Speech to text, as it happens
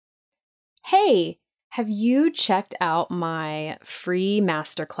Hey, have you checked out my free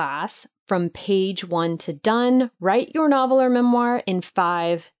masterclass from page 1 to done? Write your novel or memoir in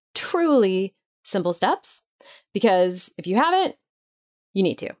 5 truly simple steps? Because if you haven't, you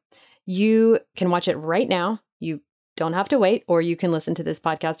need to. You can watch it right now. You don't have to wait, or you can listen to this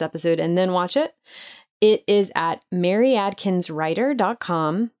podcast episode and then watch it. It is at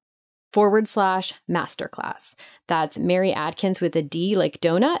maryadkinswriter.com/masterclass. That's Mary Adkins with a D like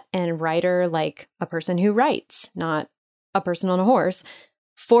donut and writer like a person who writes, not a person on a horse,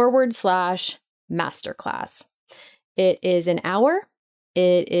 /masterclass. It is an hour.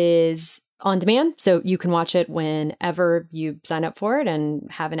 It is on demand, so you can watch it whenever you sign up for it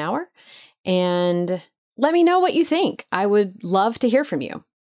and have an hour. And let me know what you think. I would love to hear from you.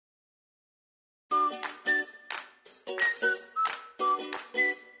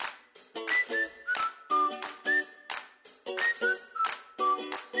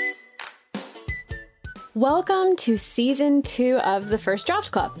 Welcome to Season 2 of the First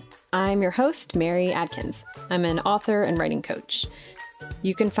Draft Club. I'm your host, Mary Adkins. I'm an author and writing coach.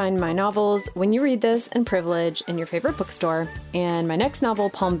 You can find my novels, When You Read This and Privilege, in your favorite bookstore, and my next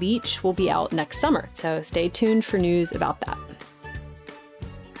novel, Palm Beach, will be out next summer, so stay tuned for news about that.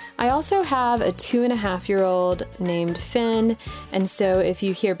 I also have a 2.5-year-old named Finn, and so if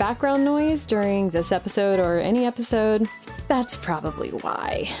you hear background noise during this episode or any episode, that's probably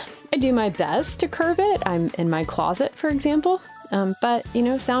why. I do my best to curb it. I'm in my closet, for example, but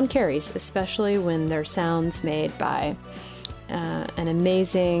sound carries, especially when they're sounds made by an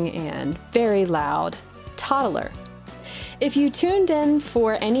amazing and very loud toddler. If you tuned in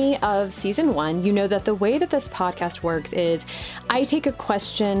for any of Season 1, you know that the way that this podcast works is I take a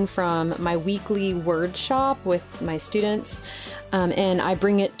question from my weekly word shop with my students, and I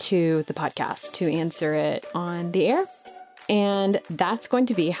bring it to the podcast to answer it on the air. And that's going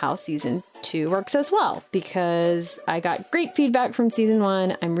to be how Season 2 works as well, because I got great feedback from Season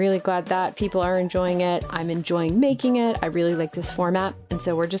 1. I'm really glad that people are enjoying it. I'm enjoying making it. I really like this format. And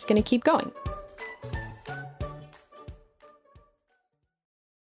so we're just going to keep going.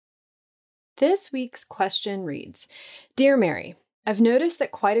 This week's question reads, Dear Mary, I've noticed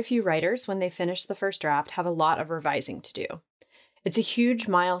that quite a few writers, when they finish the first draft, have a lot of revising to do. It's a huge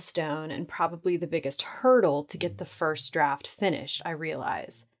milestone and probably the biggest hurdle to get the first draft finished, I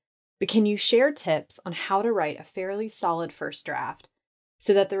realize. But can you share tips on how to write a fairly solid first draft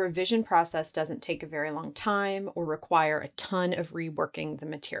so that the revision process doesn't take a very long time or require a ton of reworking the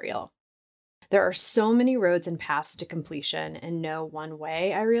material? There are so many roads and paths to completion and no one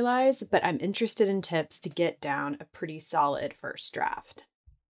way, I realize, but I'm interested in tips to get down a pretty solid first draft.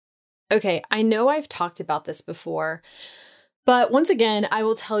 Okay, I know I've talked about this before, but once again, I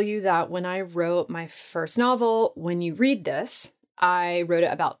will tell you that when I wrote my first novel, When You Read This, I wrote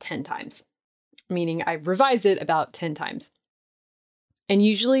it about 10 times, meaning I revised it about 10 times. And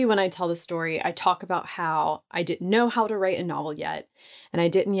usually when I tell the story, I talk about how I didn't know how to write a novel yet, and I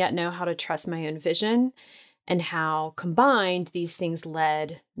didn't yet know how to trust my own vision, and how combined these things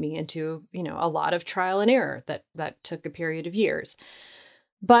led me into, a lot of trial and error that took a period of years.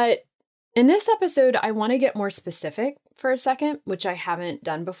 But in this episode, I want to get more specific for a second, which I haven't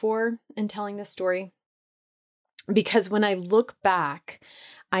done before in telling this story. Because when I look back,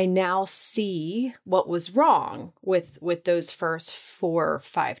 I now see what was wrong with those first 4 or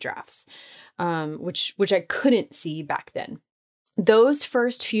 5 drafts, which I couldn't see back then. Those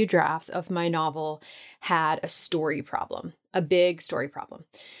first few drafts of my novel had a story problem, a big story problem,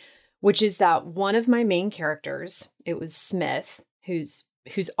 which is that one of my main characters, it was Smith, whose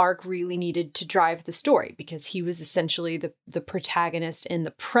arc really needed to drive the story because he was essentially the protagonist in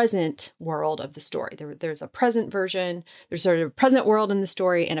the present world of the story. There's a present version, there's sort of a present world in the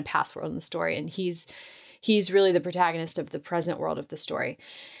story and a past world in the story. And he's really the protagonist of the present world of the story.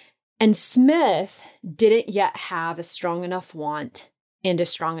 And Smith didn't yet have a strong enough want and a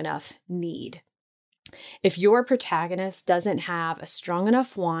strong enough need. If your protagonist doesn't have a strong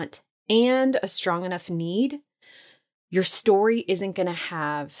enough want and a strong enough need, your story isn't going to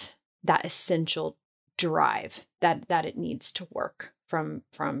have that essential drive that it needs to work from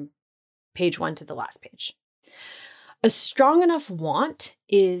page 1 to the last page. A strong enough want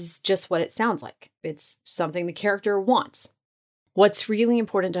is just what it sounds like. It's something the character wants. What's really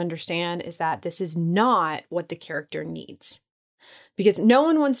important to understand is that this is not what the character needs. Because no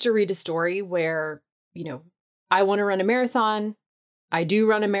one wants to read a story where, I want to run a marathon, I do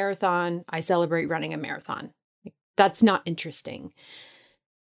run a marathon, I celebrate running a marathon. That's not interesting.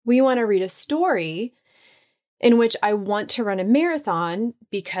 We want to read a story in which I want to run a marathon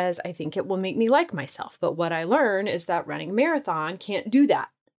because I think it will make me like myself. But what I learn is that running a marathon can't do that.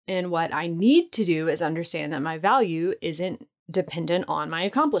 And what I need to do is understand that my value isn't dependent on my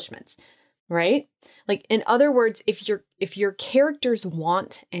accomplishments, right? Like, in other words, if your characters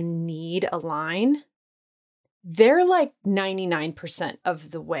want and need align, they're like 99%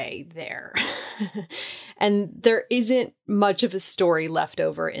 of the way there. And there isn't much of a story left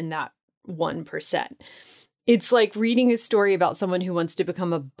over in that 1%. It's like reading a story about someone who wants to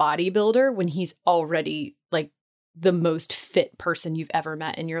become a bodybuilder when he's already like the most fit person you've ever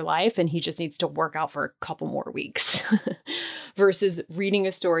met in your life, and he just needs to work out for a couple more weeks versus reading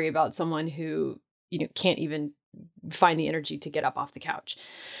a story about someone who, can't even find the energy to get up off the couch.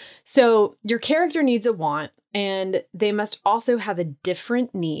 So your character needs a want, and they must also have a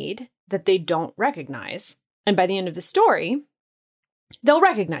different need that they don't recognize. And by the end of the story, they'll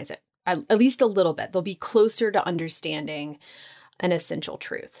recognize it, at least a little bit. They'll be closer to understanding an essential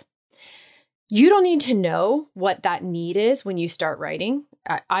truth. You don't need to know what that need is when you start writing.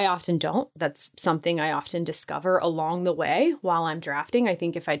 I often don't. That's something I often discover along the way while I'm drafting. I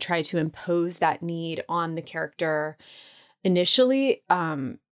think if I try to impose that need on the character initially,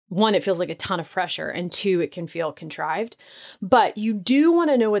 one, it feels like a ton of pressure, and two, it can feel contrived. But you do want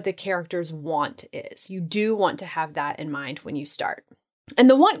to know what the character's want is. You do want to have that in mind when you start. And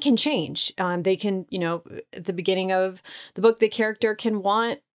the want can change. They can, at the beginning of the book, the character can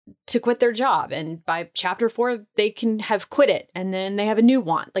want to quit their job. And by chapter 4, they can have quit it. And then they have a new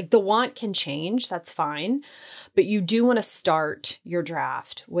want. Like, the want can change. That's fine. But you do want to start your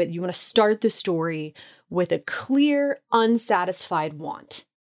draft you want to start the story with a clear, unsatisfied want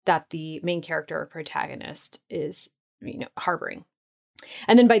that the main character or protagonist is, harboring.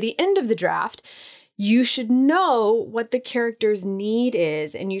 And then by the end of the draft, you should know what the character's need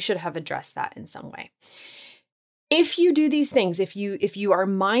is, and you should have addressed that in some way. If you do these things, if you are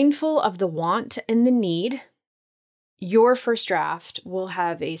mindful of the want and the need, your first draft will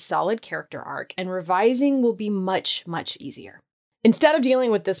have a solid character arc, and revising will be much, much easier. Instead of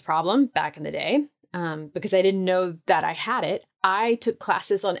dealing with this problem back in the day, because I didn't know that I had it, I took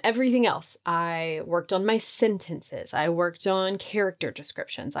classes on everything else. I worked on my sentences. I worked on character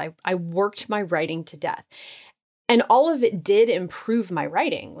descriptions. I worked my writing to death. And all of it did improve my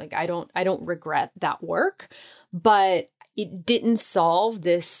writing. Like, I don't regret that work, but it didn't solve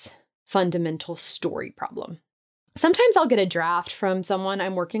this fundamental story problem. Sometimes I'll get a draft from someone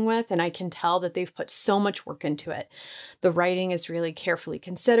I'm working with, and I can tell that they've put so much work into it. The writing is really carefully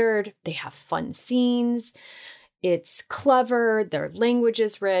considered. They have fun scenes. It's clever. Their language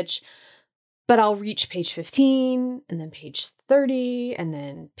is rich. But I'll reach page 15, and then page 30, and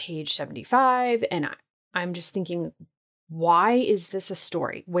then page 75, and I'm just thinking, why is this a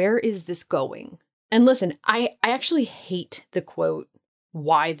story? Where is this going? And listen, I actually hate the quote,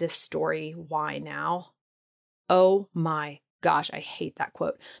 "Why this story? Why now?" Oh my gosh, I hate that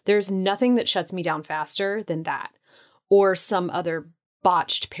quote. There's nothing that shuts me down faster than that, or some other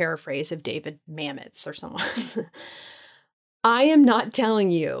botched paraphrase of David Mamet's or someone. I am not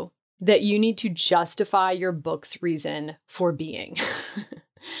telling you that you need to justify your book's reason for being.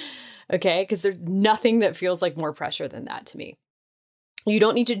 Okay? Because there's nothing that feels like more pressure than that to me. You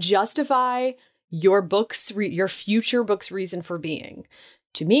don't need to justify your future book's reason for being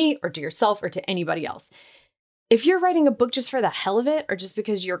to me or to yourself or to anybody else. If you're writing a book just for the hell of it, or just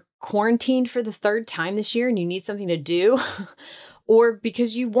because you're quarantined for the 3rd time this year and you need something to do, or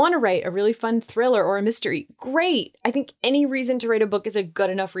because you want to write a really fun thriller or a mystery, great. I think any reason to write a book is a good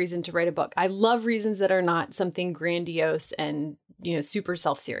enough reason to write a book. I love reasons that are not something grandiose and, super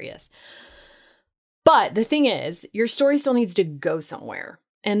self-serious. But the thing is, your story still needs to go somewhere.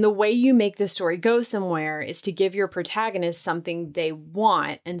 And the way you make the story go somewhere is to give your protagonist something they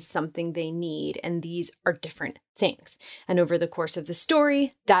want and something they need. And these are different things. And over the course of the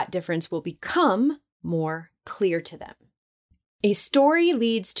story, that difference will become more clear to them. A story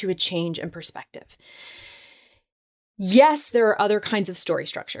leads to a change in perspective. Yes, there are other kinds of story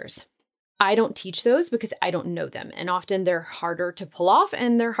structures. I don't teach those because I don't know them. And often they're harder to pull off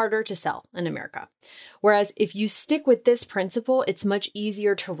and they're harder to sell in America. Whereas if you stick with this principle, it's much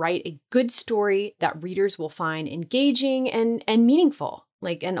easier to write a good story that readers will find engaging and meaningful,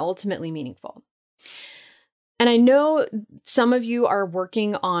 and ultimately meaningful. And I know some of you are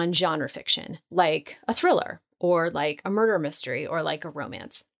working on genre fiction, like a thriller or like a murder mystery or like a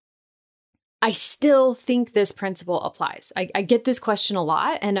romance. I still think this principle applies. I get this question a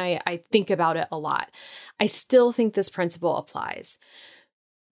lot, and I think about it a lot. I still think this principle applies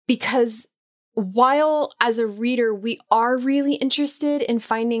because while as a reader, we are really interested in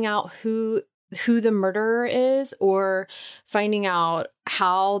finding out who the murderer is, or finding out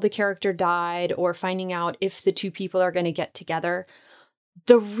how the character died, or finding out if the two people are going to get together,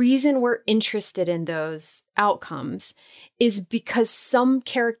 the reason we're interested in those outcomes is because some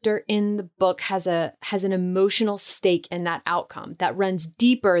character in the book has an emotional stake in that outcome that runs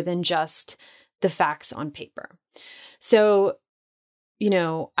deeper than just the facts on paper. So,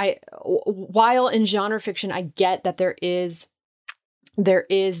 while in genre fiction, I get that there is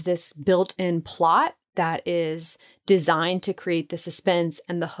this built-in plot that is designed to create the suspense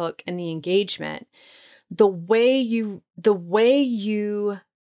and the hook and the engagement. The way you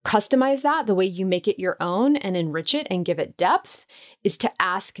customize that, the way you make it your own and enrich it and give it depth, is to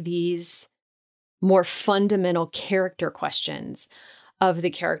ask these more fundamental character questions of the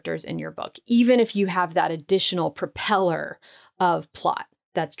characters in your book, even if you have that additional propeller of plot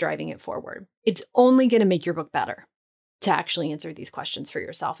that's driving it forward. It's only going to make your book better to actually answer these questions for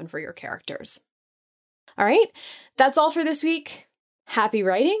yourself and for your characters. All right, that's all for this week. Happy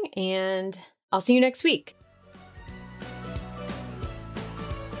writing, and I'll see you next week.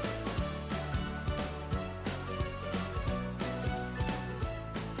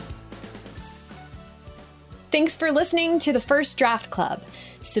 Thanks for listening to the First Draft Club.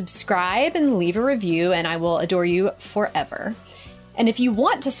 Subscribe and leave a review, and I will adore you forever. And if you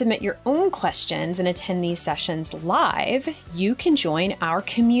want to submit your own questions and attend these sessions live, you can join our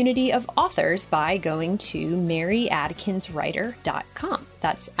community of authors by going to maryadkinswriter.com.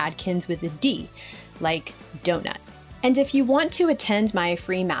 That's Adkins with a D, like donut. And if you want to attend my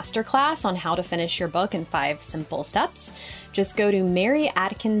free masterclass on how to finish your book in 5 simple steps, just go to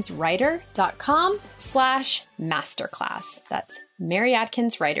maryadkinswriter.com/masterclass. That's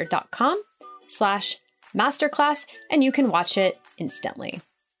maryadkinswriter.com/masterclass, and you can watch it instantly.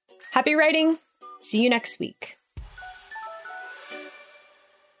 Happy writing! See you next week.